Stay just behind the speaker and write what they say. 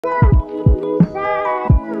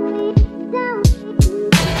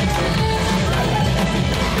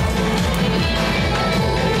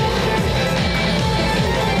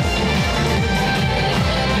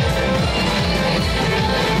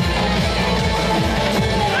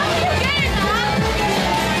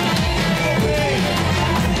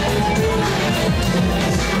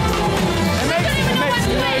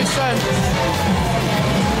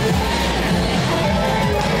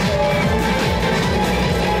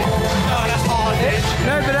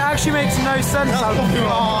actually makes no sense how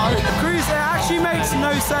Cruz, it actually makes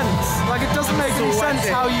no sense. Like it doesn't make any sense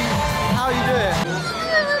how you do it.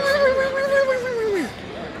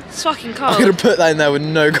 It's fucking cold. I'm gonna put that in there with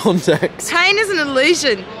no context. Pain is an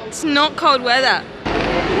illusion. It's not cold weather.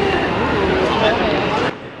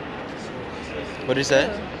 What did you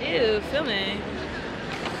say? Ew, film me.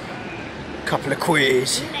 Couple of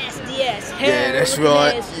quiz. Nasty ass hair. Yeah, that's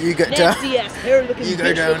right. You get down. Nasty ass hair looking. You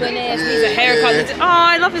go down. Looking ass. Needs a haircut. Oh,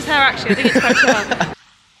 I love his hair actually. I think it's quite sharp.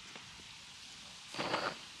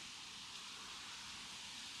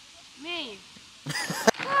 Me.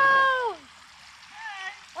 Whoa!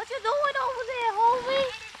 What you doing over there, homie?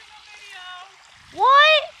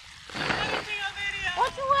 What?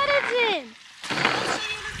 What you editing?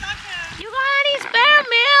 You got any spare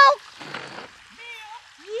milk?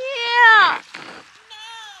 Yeah.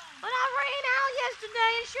 But I ran out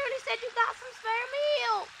yesterday and Shirley said you got some spare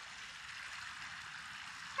milk.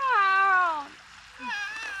 Oh.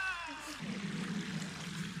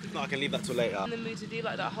 No, I can leave that till later. I'm in the mood to do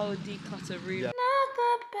like that whole declutter room. Yeah. Not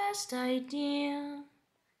the best idea.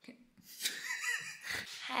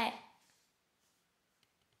 Hi.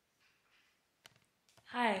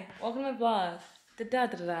 Hi, welcome to my vlog.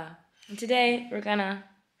 Da-da-da-da. And today we're gonna...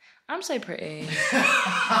 I'm so pretty.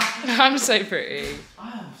 I'm so pretty.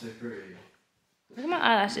 I am so pretty. Look at my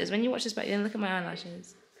eyelashes. When you watch this back then, look at my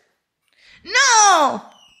eyelashes. No!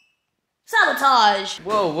 Sabotage!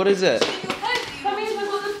 Whoa, what is it? That means we've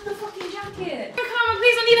got the fucking jacket. Come on,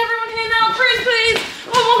 please, I need everyone here now. Chris, please!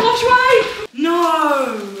 Oh my gosh, right! No!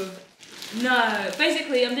 No.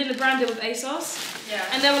 Basically, I'm doing a brand deal with ASOS.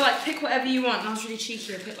 Yeah. And they were like, pick whatever you want. And I was really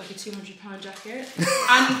cheeky. I picked like a £200 jacket.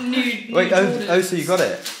 And nude. Wait, oh, so you got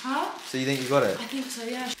it? Huh? So you think you got it? I think so,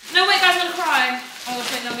 yeah. No, wait, guys, I'm gonna cry. Oh,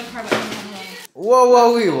 wait, no, I'm gonna cry about something.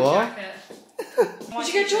 Whoa, wait, what? Did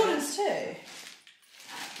you get Jordans too?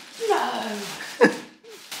 No.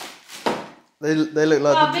 They look like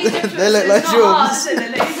they look like Jordans.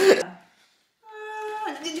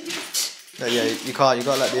 No, yeah, you can't. You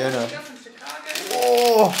gotta let the owner.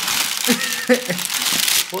 Oh.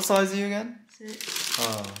 What size are you again? 6.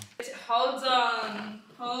 Oh. Hold on.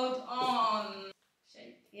 Hold on.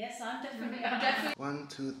 Yes, I'm definitely. 1,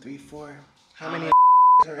 2, 3, 4. How many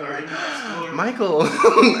are in my Michael,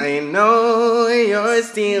 I know you're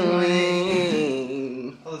stealing.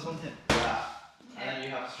 Oh, there's one here. Yeah. And then you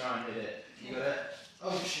have to try and hit it. You got it?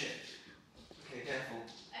 Oh shit. Okay, careful.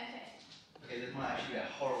 Okay. Okay, this might actually be a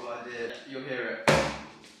horrible idea. You'll hear it.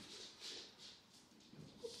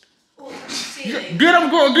 Get him,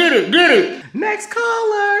 girl, get it, get it. Next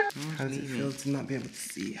caller. How does it feel to not be able to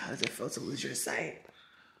see? How does it feel to lose your sight?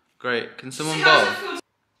 Great. Can someone bowl?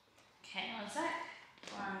 Okay, 1 sec.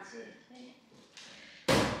 1, 2,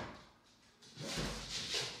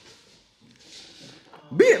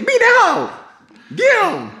 3. Beat down. Get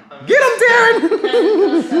him. Get him, Darren.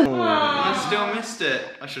 I still missed it.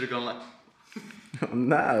 I should have gone like. Oh,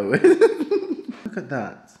 no. Look at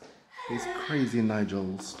that. These crazy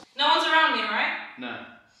Nigels. No one's around me, right? No.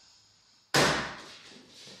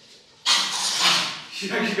 You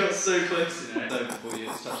actually got so close, you know. It's over for you.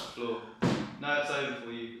 It's touched the floor. No, it's over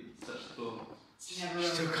for you. It's touched the floor. Never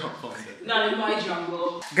Still can't find it. Not in my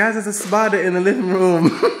jungle. Guys, there's a spider in the living room.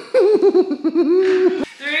 3,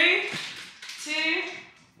 2,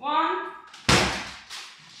 1.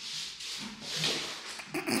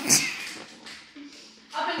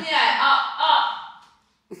 Up in the air. Up.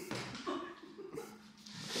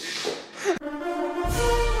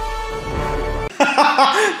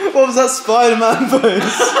 What was that Spider-Man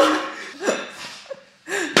pose?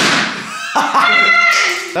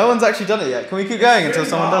 No one's actually done it yet. Can we keep going until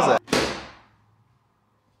someone does it?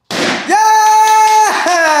 Yeah!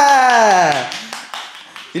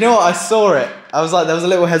 You know what? I saw it. I was like, there was a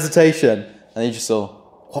little hesitation, and you just saw.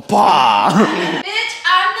 Whoppa! Bitch,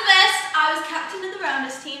 I'm the best. I was captain of the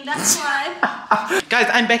rounders team, that's why. Guys,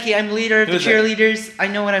 I'm Becky. I'm leader of the cheerleaders. I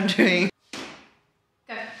know what I'm doing.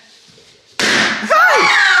 Go.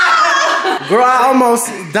 Girl, I almost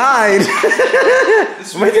died. The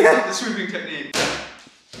swooping technique.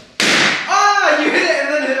 Ah, you hit it and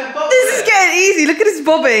then hit it. This is getting easy. Look at his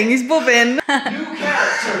bobbing. He's bobbing. New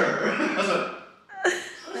character.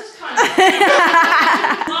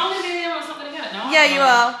 Yeah, you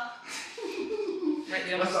are. Right,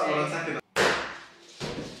 the other side.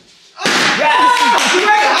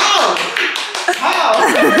 How?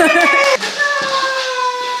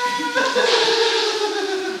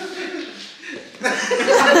 2,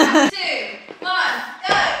 1,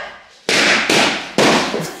 go!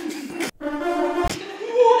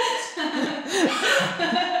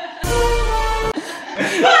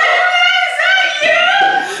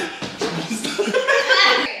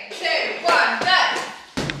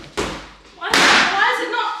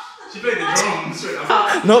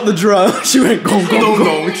 Not the drum. She went gong gong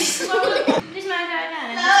gong. This man go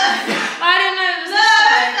again. I didn't know it was this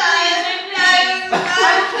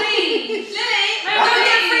way. Please. Lily, No, I'm gonna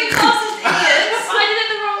get free classes, idiots. I did it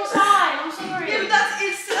the wrong side. I'm sorry. Yeah, but that's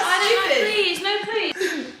it's I don't know. stupid. Please, no, please.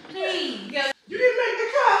 Please. You didn't make the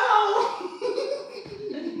cut.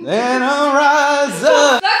 Then I'll rise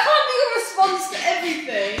up. That can't be a response to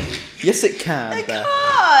everything. Yes, it can. Beth.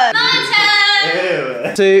 God. My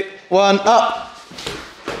turn. 2, 1, up.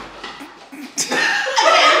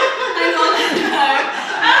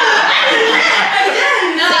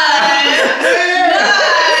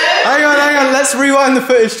 Hang on. Hang on. Let's rewind the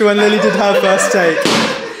footage to when Lily did her first take.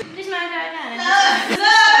 This man go again. No.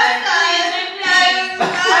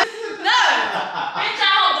 Bitch,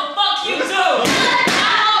 how the fuck you do?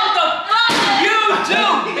 How the fuck you do,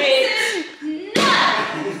 bitch? No.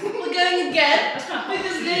 We're going again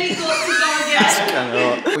because Lily got to go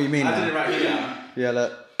again. What do you mean now? right here. Yeah,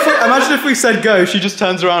 look. Imagine if we said go, she just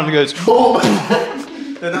turns around and goes, Oh.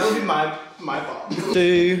 Then that would be my fault.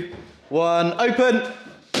 2, 1, open.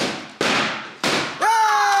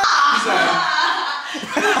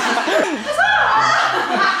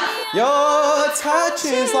 Your touch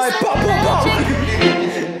is like pop, pop, pop.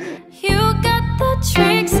 You got the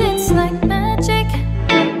tricks, it's like magic.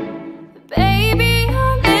 Baby,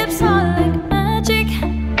 your lips are like magic.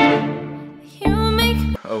 You make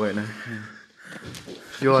Oh wait, no.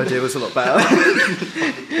 Your idea was a lot better.